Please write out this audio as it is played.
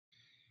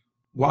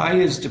Why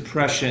is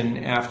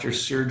depression after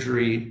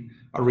surgery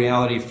a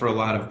reality for a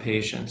lot of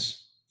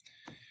patients?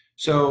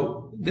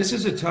 So this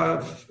is a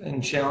tough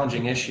and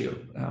challenging issue.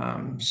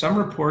 Some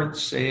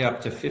reports say up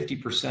to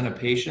 50% of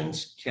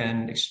patients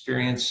can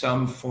experience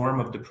some form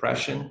of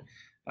depression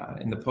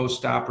in the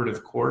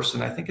postoperative course,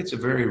 and I think it's a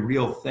very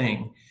real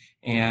thing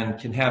and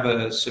can have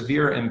a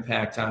severe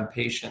impact on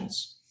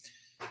patients.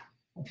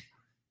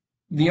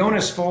 The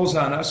onus falls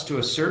on us to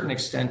a certain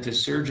extent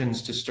as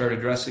surgeons to start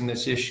addressing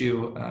this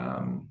issue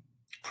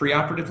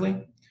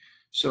preoperatively.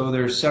 So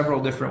there's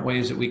several different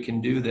ways that we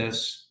can do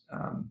this.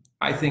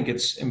 I think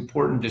it's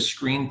important to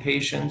screen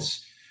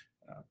patients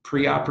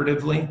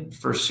preoperatively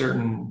for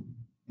certain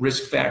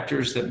risk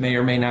factors that may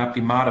or may not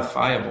be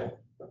modifiable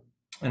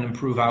and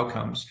improve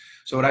outcomes.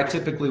 So what I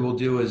typically will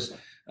do is,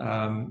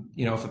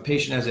 if a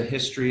patient has a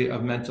history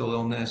of mental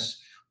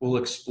illness, we'll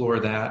explore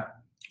that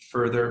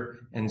further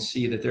and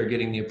see that they're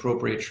getting the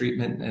appropriate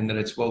treatment and that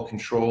it's well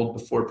controlled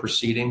before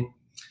proceeding.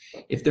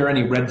 If there are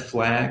any red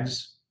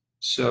flags,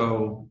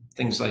 so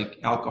things like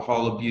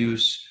alcohol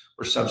abuse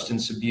or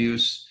substance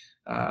abuse,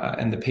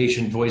 and the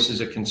patient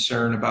voices a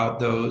concern about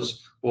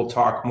those, we'll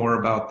talk more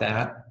about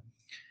that.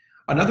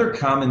 Another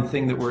common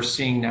thing that we're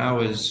seeing now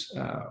is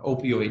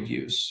opioid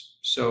use.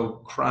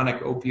 So chronic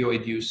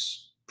opioid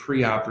use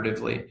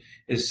preoperatively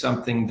is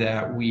something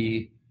that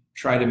we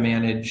try to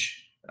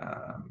manage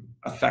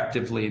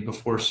effectively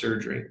before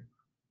surgery.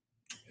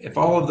 If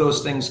all of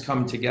those things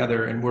come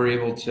together and we're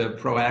able to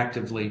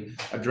proactively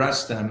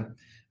address them,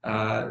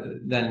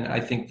 then I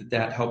think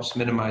that helps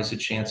minimize the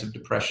chance of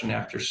depression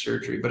after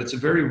surgery. But it's a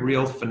very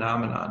real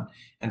phenomenon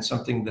and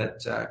something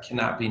that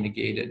cannot be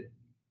negated.